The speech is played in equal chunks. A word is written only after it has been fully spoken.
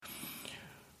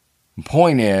The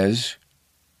point is,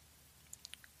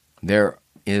 there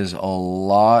is a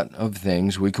lot of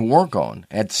things we can work on.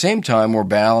 At the same time, we're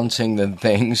balancing the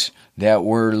things that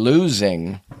we're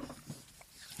losing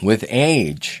with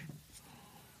age,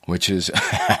 which is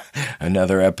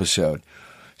another episode.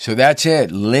 So that's it,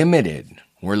 limited.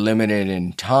 We're limited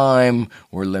in time,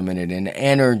 we're limited in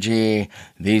energy.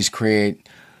 These create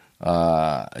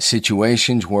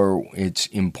situations where it's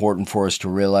important for us to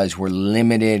realize we're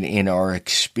limited in our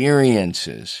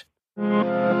experiences.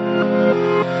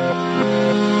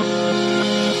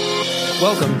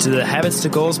 Welcome to the Habits to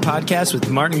Goals podcast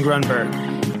with Martin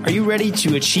Grunberg. Are you ready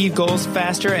to achieve goals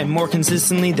faster and more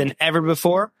consistently than ever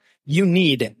before? You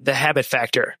need the Habit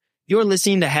Factor. You're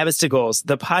listening to Habits to Goals,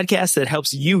 the podcast that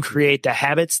helps you create the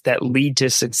habits that lead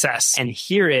to success. And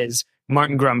here is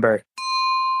Martin Grunberg.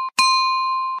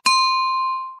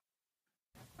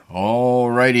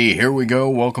 Alrighty, here we go.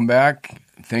 Welcome back.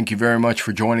 Thank you very much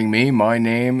for joining me. My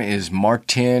name is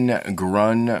Martin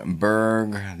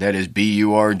Grunberg. That is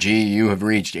B-U-R-G. You have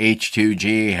reached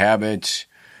H2G, Habits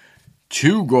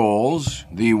to Goals,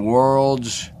 the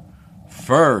world's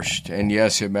first, and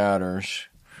yes, it matters.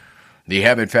 The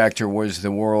Habit Factor was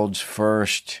the world's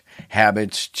first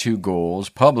Habits to Goals,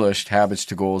 published Habits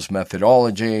to Goals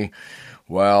methodology.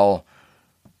 Well,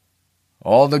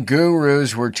 all the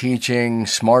gurus were teaching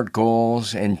SMART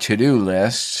goals and to-do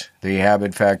lists. The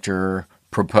Habit Factor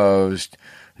proposed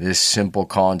this simple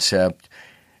concept.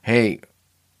 Hey,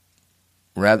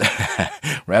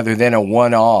 rather than a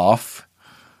one-off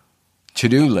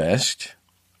to-do list,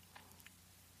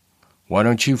 why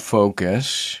don't you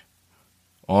focus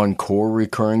on core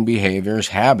recurring behaviors,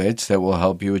 habits that will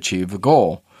help you achieve a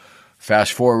goal?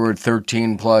 Fast forward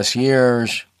 13 plus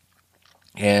years,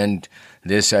 and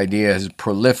this idea has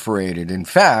proliferated. In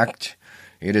fact,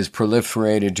 it has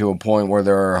proliferated to a point where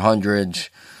there are hundreds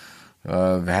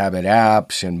of habit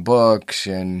apps and books,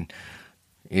 and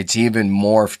it's even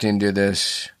morphed into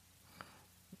this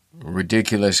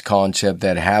ridiculous concept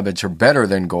that habits are better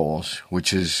than goals,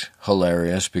 which is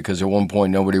hilarious because at one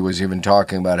point nobody was even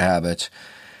talking about habits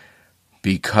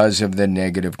because of the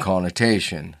negative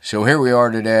connotation. So here we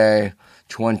are today,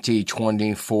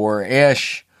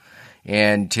 2024-ish,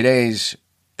 and today's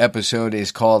episode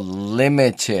is called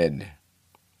Limited.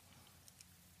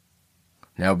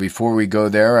 Now, before we go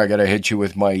there, I got to hit you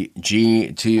with my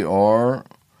GTR,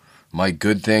 my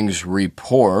Good Things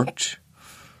Report.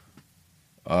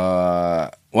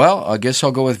 Well, I guess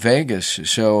I'll go with Vegas.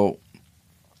 So,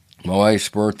 my wife's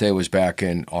birthday was back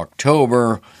in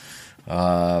October.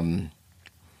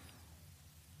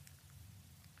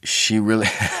 She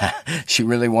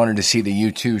really wanted to see the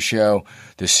U2 show.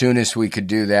 The soonest we could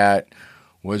do that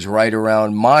was right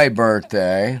around my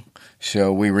birthday.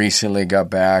 So we recently got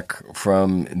back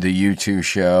from the U2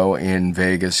 show in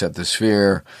Vegas at the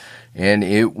Sphere, and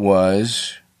it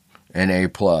was an A+.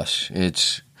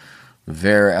 It's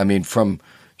very,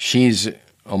 she's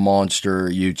a monster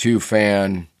U2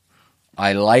 fan.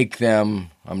 I like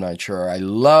them. I'm not sure I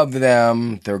love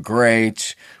them. They're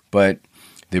great, but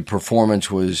the performance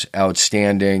was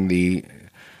outstanding.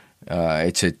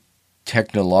 It's a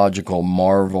technological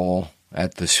marvel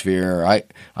at the Sphere.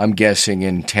 I'm guessing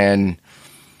in 10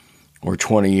 or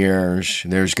 20 years,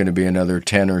 there's going to be another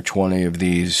 10 or 20 of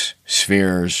these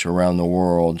spheres around the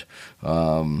world.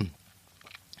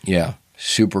 Yeah,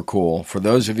 super cool. For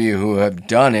those of you who have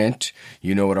done it,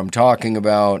 you know what I'm talking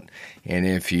about. And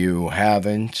if you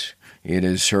haven't, it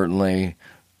is certainly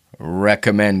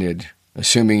recommended,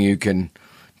 assuming you can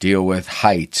deal with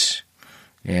heights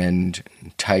and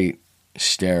tight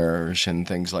stairs and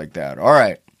things like that. All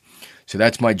right. So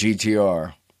that's my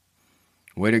GTR.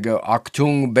 Way to go.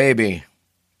 Achtung, baby.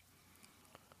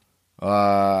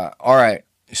 All right.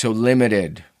 So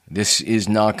Limited. This is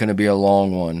not going to be a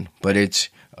long one, but it's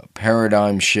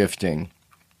paradigm shifting.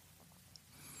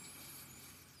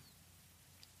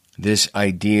 This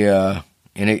idea,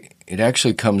 and it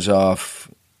actually comes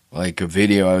off like a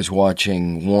video I was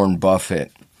watching Warren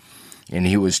Buffett, and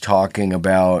he was talking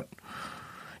about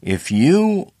if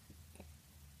you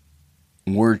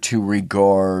were to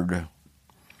regard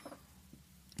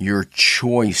your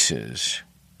choices,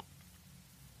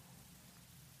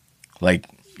 like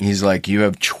he's like, you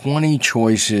have 20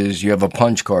 choices, you have a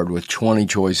punch card with 20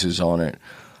 choices on it.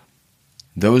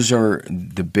 Those are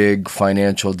the big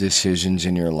financial decisions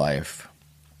in your life.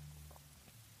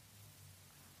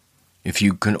 If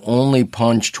you can only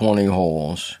punch 20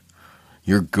 holes,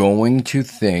 you're going to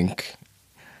think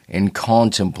and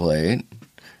contemplate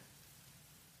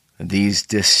these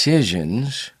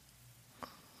decisions,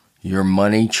 your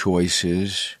money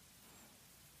choices,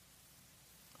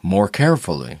 more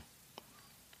carefully.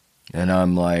 And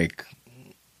I'm like,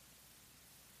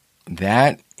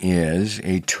 that is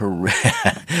a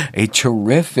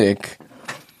terrific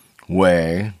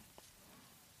way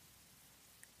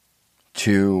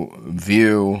to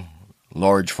view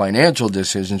large financial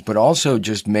decisions, but also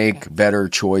just make better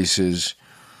choices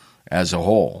as a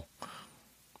whole.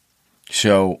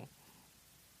 So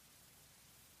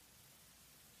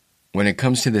when it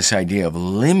comes to this idea of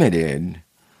limited,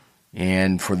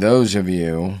 and for those of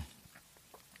you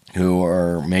who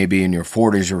are maybe in your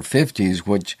 40s or 50s,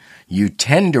 what you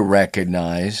tend to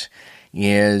recognize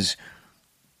is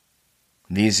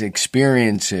these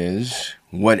experiences,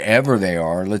 whatever they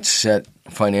are, let's set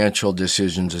financial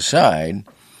decisions aside,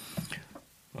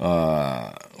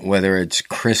 whether it's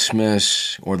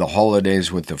Christmas or the holidays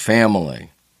with the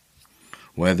family,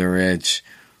 whether it's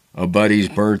a buddy's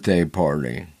birthday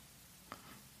party,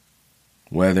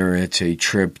 whether it's a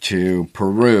trip to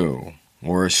Peru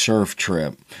or a surf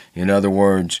trip. In other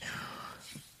words,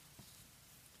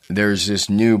 there's this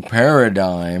new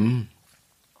paradigm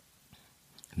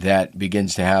that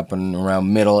begins to happen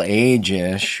around middle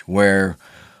age-ish where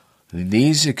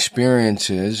these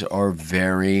experiences are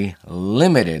very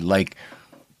limited. Like,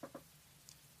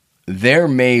 there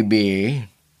may be,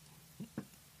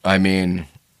 I mean,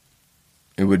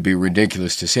 it would be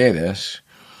ridiculous to say this,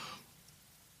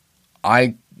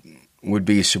 I would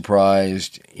be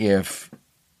surprised if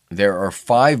there are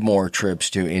 5 more trips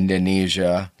to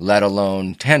Indonesia, let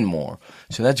alone 10 more.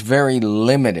 So that's very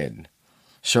limited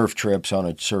surf trips on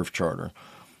a surf charter.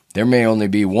 There may only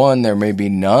be 1, there may be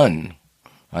none.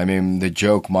 I mean, the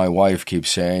joke my wife keeps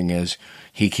saying is,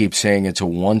 he keeps saying it's a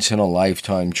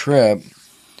once-in-a-lifetime trip,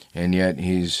 and yet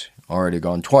he's already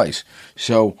gone twice.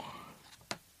 So,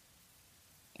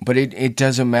 but it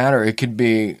doesn't matter. It could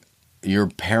be your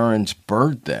parents'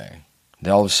 birthday.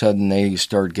 All of a sudden, they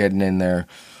start getting in their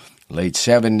late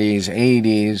 70s,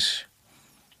 80s.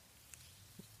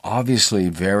 Obviously,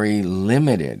 very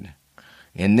limited.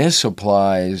 And this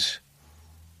applies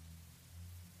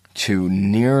to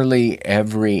nearly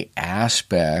every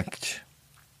aspect.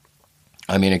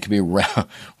 I mean, it could be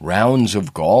rounds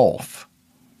of golf.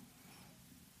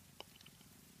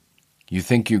 You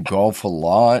think you golf a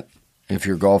lot if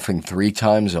you're golfing 3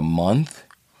 times a month?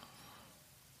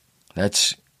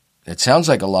 It sounds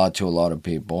like a lot to a lot of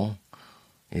people.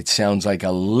 It sounds like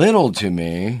a little to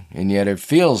me, and yet it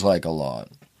feels like a lot.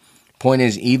 Point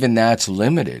is, even that's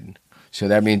limited. So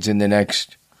that means in the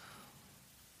next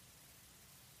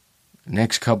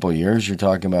couple of years, you're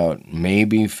talking about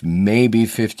maybe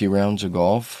 50 rounds of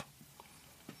golf.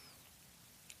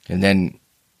 And then,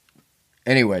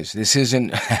 anyways, this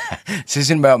isn't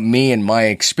about me and my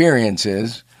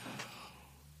experiences.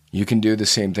 You can do the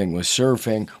same thing with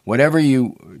surfing. Whatever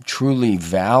you truly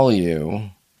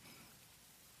value,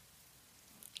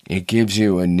 it gives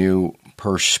you a new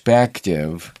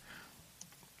perspective,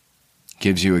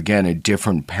 gives you, again, a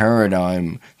different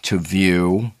paradigm to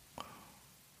view.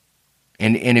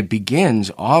 And it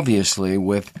begins, obviously,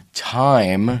 with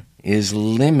time is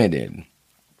limited.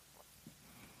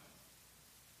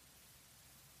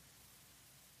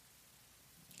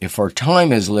 If our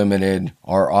time is limited,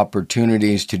 our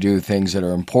opportunities to do things that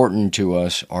are important to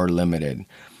us are limited.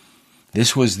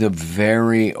 This was the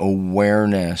very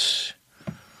awareness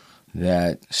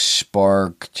that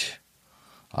sparked.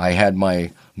 I had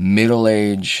my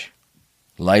middle-age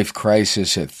life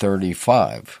crisis at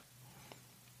 35.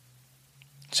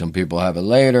 Some people have it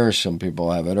later, some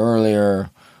people have it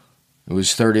earlier. It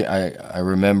was 30. I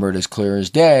remember it as clear as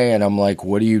day, and I'm like,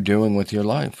 what are you doing with your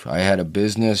life? I had a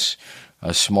business,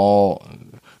 a small,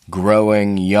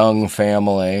 growing, young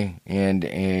family, and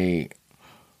a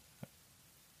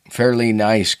fairly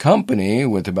nice company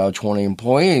with about 20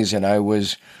 employees, and I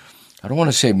don't want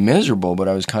to say miserable, but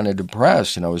I was kind of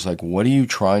depressed, and I was like, what are you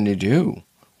trying to do?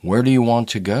 Where do you want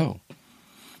to go?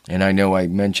 And I know I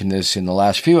mentioned this in the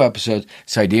last few episodes,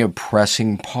 this idea of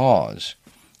pressing pause.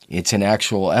 It's an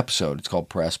actual episode. It's called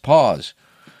Press Pause.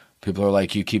 People are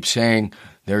like, you keep saying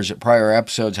there's prior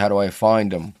episodes, how do I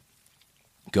find them?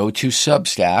 Go to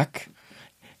Substack,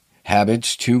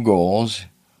 Habits 2 Goals,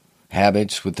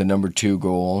 Habits with the number 2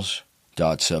 Goals,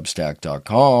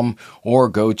 .substack.com, or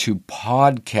go to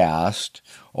podcast.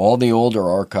 All the older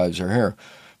archives are here.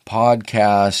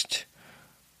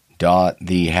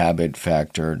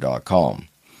 Podcast.thehabitfactor.com.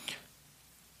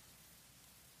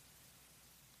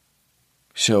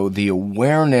 So the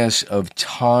awareness of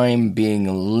time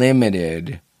being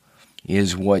limited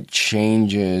is what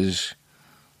changes,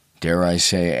 dare I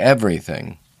say,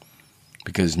 everything.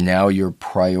 Because now you're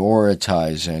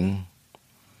prioritizing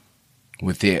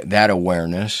with that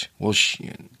awareness. Well,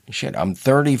 shit, I'm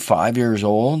 35 years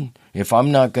old. If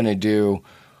I'm not going to do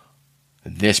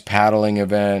this paddling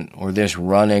event or this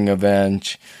running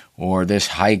event or this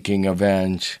hiking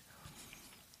event,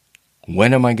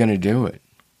 when am I going to do it?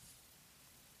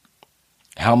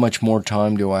 How much more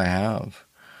time do I have?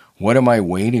 What am I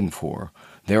waiting for?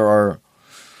 There are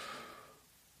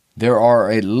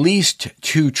at least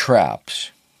 2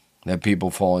 traps that people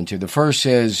fall into. The first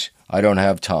is, I don't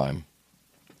have time,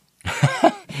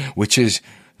 which is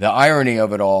the irony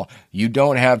of it all. You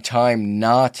don't have time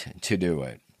not to do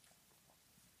it.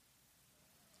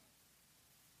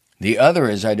 The other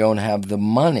is, I don't have the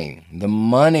money. The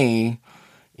money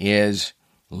is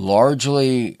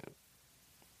largely,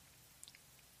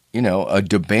 a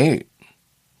debate.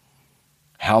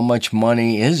 How much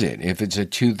money is it? If it's a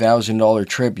 $2,000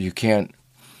 trip, you can't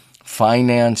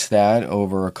finance that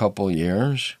over a couple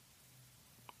years.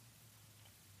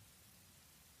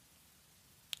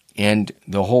 And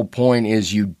the whole point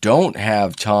is you don't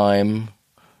have time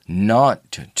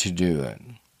not to do it.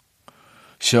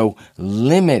 So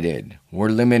we're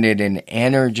limited in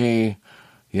energy.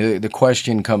 The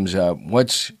question comes up,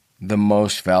 what's the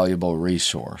most valuable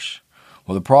resource?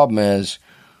 Well, the problem is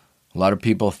a lot of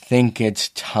people think it's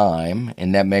time,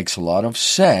 and that makes a lot of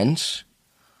sense.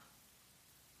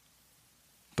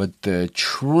 But the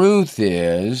truth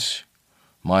is,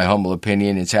 my humble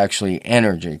opinion, it's actually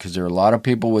energy, because there are a lot of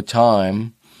people with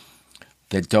time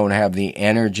that don't have the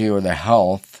energy or the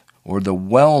health or the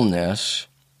wellness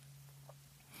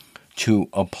to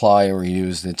apply or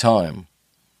use the time.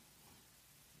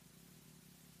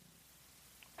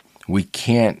 We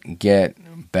can't get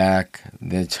back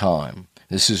the time.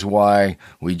 This is why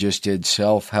we just did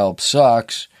Self-Help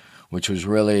Sucks, which was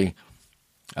really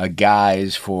a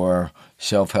guise for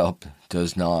self-help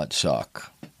does not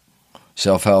suck.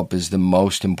 Self-help is the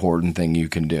most important thing you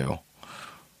can do.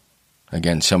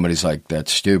 Again, somebody's like,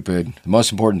 that's stupid. The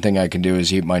most important thing I can do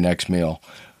is eat my next meal.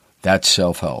 That's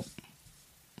self-help.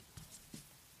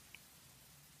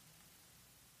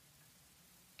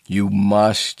 You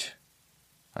must,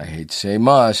 I hate to say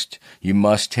must, you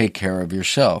must take care of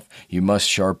yourself. You must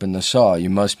sharpen the saw. You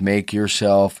must make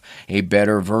yourself a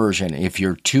better version. If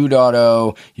you're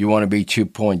 2.0, you want to be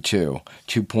 2.2,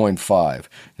 2.5.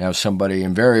 Now somebody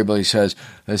invariably says,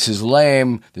 this is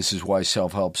lame, this is why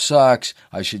self-help sucks,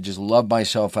 I should just love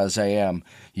myself as I am.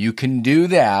 You can do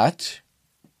that,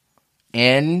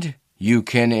 and you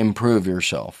can improve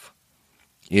yourself.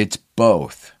 It's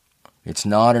both. It's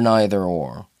not an either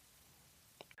or.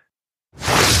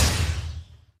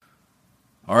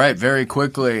 All right, very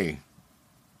quickly,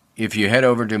 if you head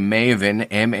over to Maven,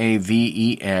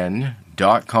 MAVEN.com,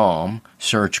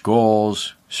 search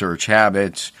goals, search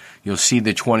habits, you'll see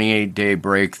the 28-day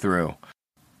breakthrough.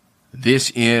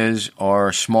 This is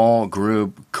our small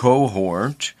group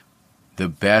cohort. The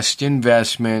best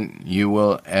investment you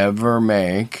will ever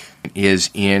make is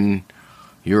in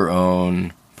your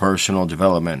own personal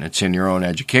development. It's in your own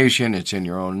education. It's in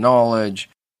your own knowledge.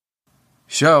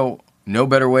 So, no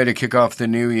better way to kick off the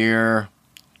new year.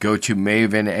 Go to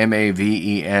Maven,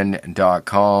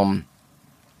 MAVEN.com.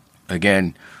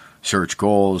 Again, search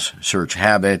goals, search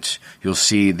habits. You'll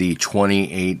see the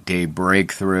 28-day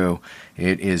breakthrough.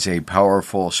 It is a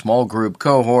powerful small group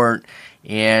cohort,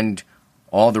 and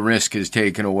all the risk is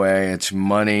taken away. It's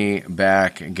money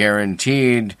back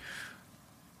guaranteed.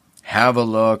 Have a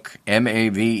look,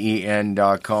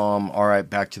 MAVEN.com. All right,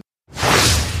 back to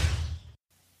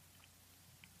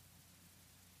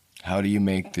how do you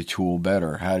make the tool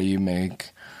better? How do you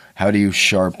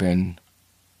sharpen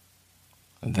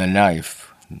the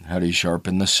knife? How do you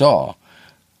sharpen the saw?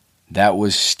 That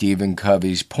was Stephen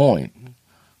Covey's point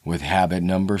with habit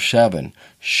number 7.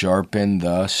 Sharpen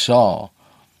the saw.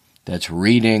 That's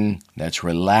reading, that's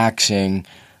relaxing,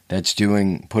 that's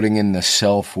putting in the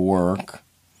self-work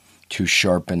to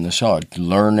sharpen the saw.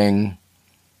 Learning,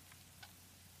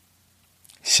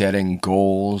 setting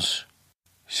goals.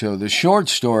 So the short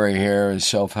story here is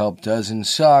self-help doesn't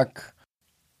suck.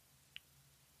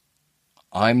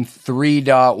 I'm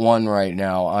 3.1 right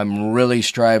now. I'm really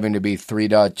striving to be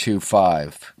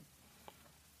 3.25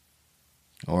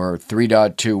 or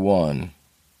 3.21.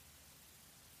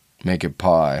 Make it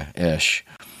pi-ish.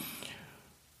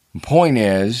 Point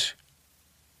is,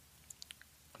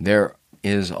 there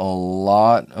is a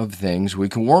lot of things we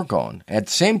can work on. At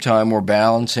the same time, we're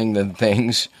balancing the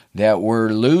things that we're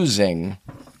losing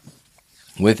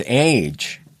with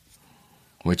age,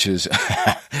 which is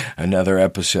another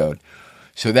episode.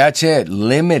 So that's it.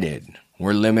 Limited.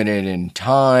 We're limited in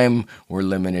time. We're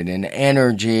limited in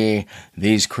energy.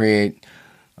 These create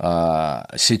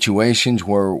situations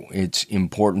where it's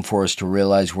important for us to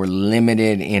realize we're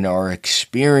limited in our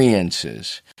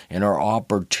experiences and our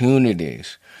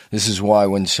opportunities. This is why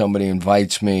when somebody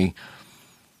invites me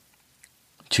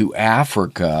to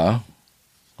Africa,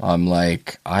 I'm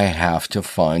like, I have to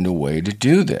find a way to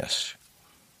do this.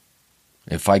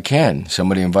 If I can.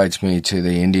 Somebody invites me to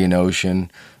the Indian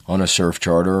Ocean on a surf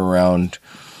charter around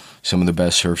some of the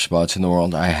best surf spots in the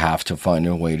world. I have to find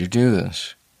a way to do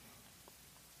this.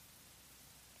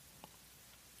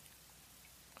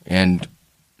 And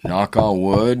knock on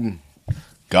wood,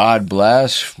 God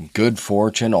bless, good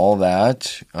fortune, all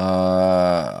that.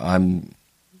 I'm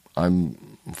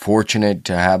fortunate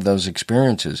to have those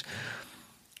experiences.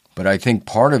 But I think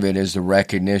part of it is the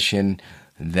recognition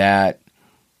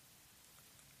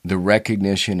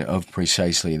of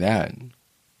precisely that,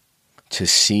 to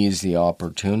seize the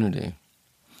opportunity.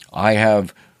 I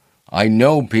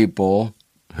know people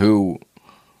who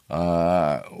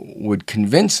would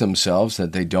convince themselves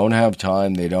that they don't have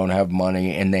time, they don't have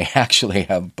money, and they actually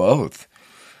have both.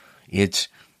 It's,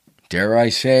 dare I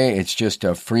say, it's just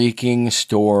a freaking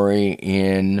story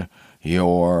in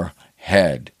your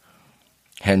head.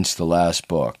 Hence the last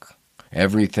book.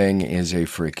 Everything is a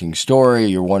freaking story.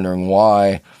 You're wondering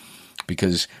why?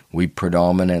 Because we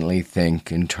predominantly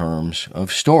think in terms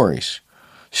of stories.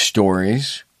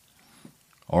 Stories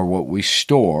are what we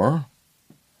store,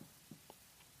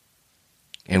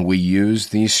 and we use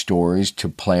these stories to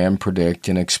plan, predict,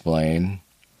 and explain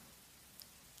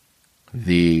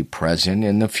the present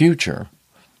and the future.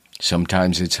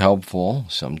 Sometimes it's helpful,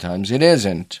 sometimes it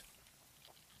isn't.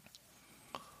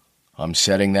 I'm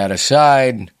setting that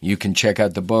aside. You can check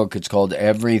out the book. It's called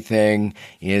Everything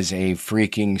is a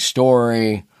Freaking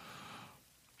Story.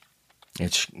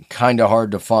 It's kind of hard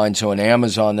to find. So on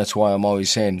Amazon, that's why I'm always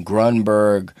saying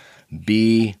Grunberg,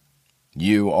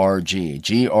 B-U-R-G.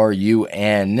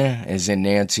 G-R-U-N as in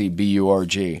Nancy,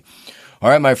 B-U-R-G. All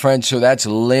right, my friends, so that's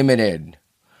limited.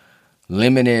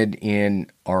 Limited in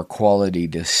our quality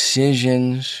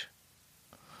decisions,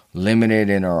 limited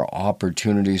in our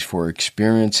opportunities for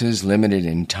experiences, limited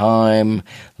in time,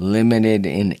 limited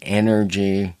in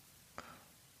energy.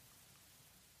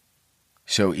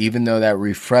 So even though that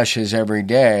refreshes every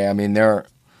day, I mean, I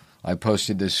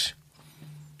posted this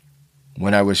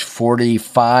when I was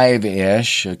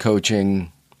 45-ish,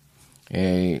 coaching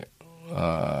one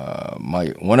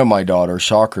of my daughter's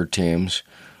soccer teams.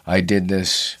 I did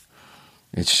this.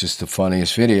 It's just the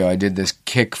funniest video. I did this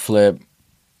kick flip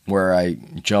where I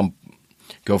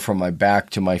go from my back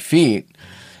to my feet,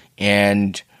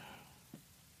 and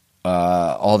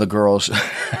all the girls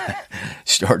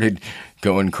started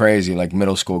going crazy, like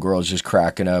middle school girls just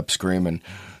cracking up, screaming.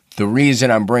 The reason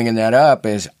I'm bringing that up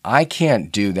is I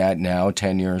can't do that now,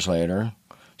 10 years later.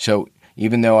 So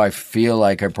even though I feel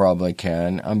like I probably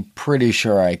can, I'm pretty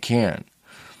sure I can.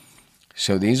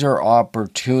 So these are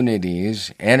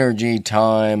opportunities, energy,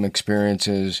 time,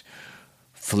 experiences,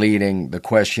 fleeting. The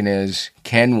question is,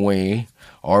 can we,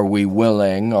 are we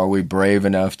willing, are we brave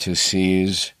enough to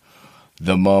seize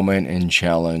the moment and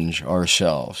challenge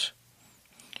ourselves?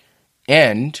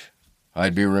 And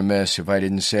I'd be remiss if I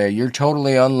didn't say you're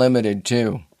totally unlimited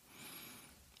too.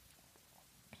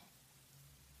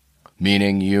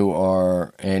 Meaning you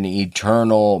are an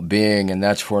eternal being, and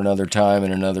that's for another time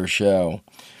and another show.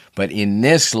 But in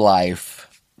this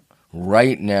life,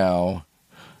 right now,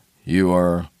 you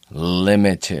are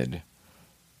limited.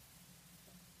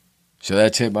 So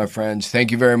that's it, my friends.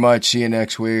 Thank you very much. See you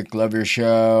next week. Love your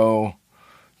show.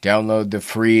 Download the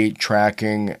free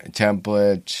tracking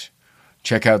template.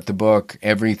 Check out the book.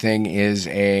 Everything is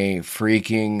a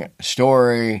Freaking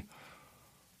Story.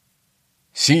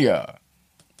 See ya.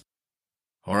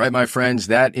 All right, my friends,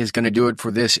 that is going to do it for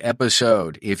this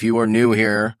episode. If you are new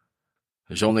here,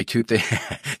 there's only two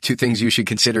things you should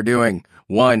consider doing.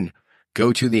 One,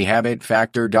 go to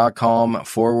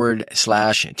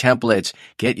thehabitfactor.com/templates.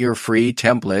 Get your free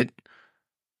template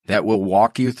that will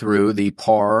walk you through the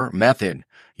PAR method.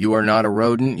 You are not a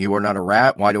rodent. You are not a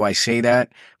rat. Why do I say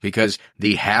that? Because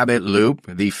the habit loop,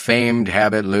 the famed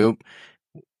habit loop,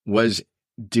 was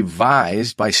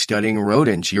devised by studying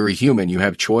rodents. You're a human. You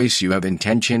have choice. You have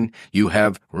intention. You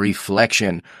have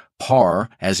reflection. PAR,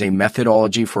 as a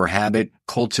methodology for habit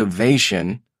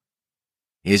cultivation,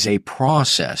 is a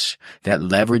process that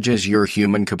leverages your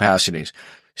human capacities.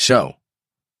 So,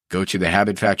 go to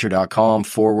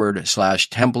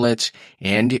thehabitfactor.com/templates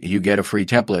and you get a free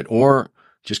template. Or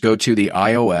just go to the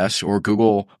iOS or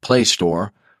Google Play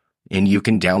Store and you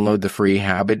can download the free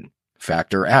Habit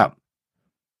Factor app.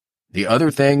 The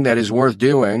other thing that is worth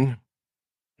doing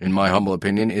in my humble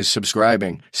opinion, is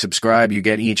subscribing. Subscribe, you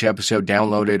get each episode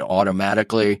downloaded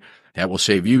automatically. That will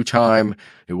save you time.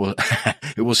 It will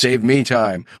it will save me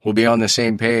time. We'll be on the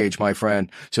same page, my friend.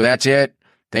 So that's it.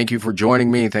 Thank you for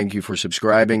joining me. Thank you for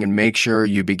subscribing, and make sure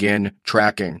you begin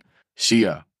tracking. See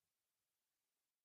ya.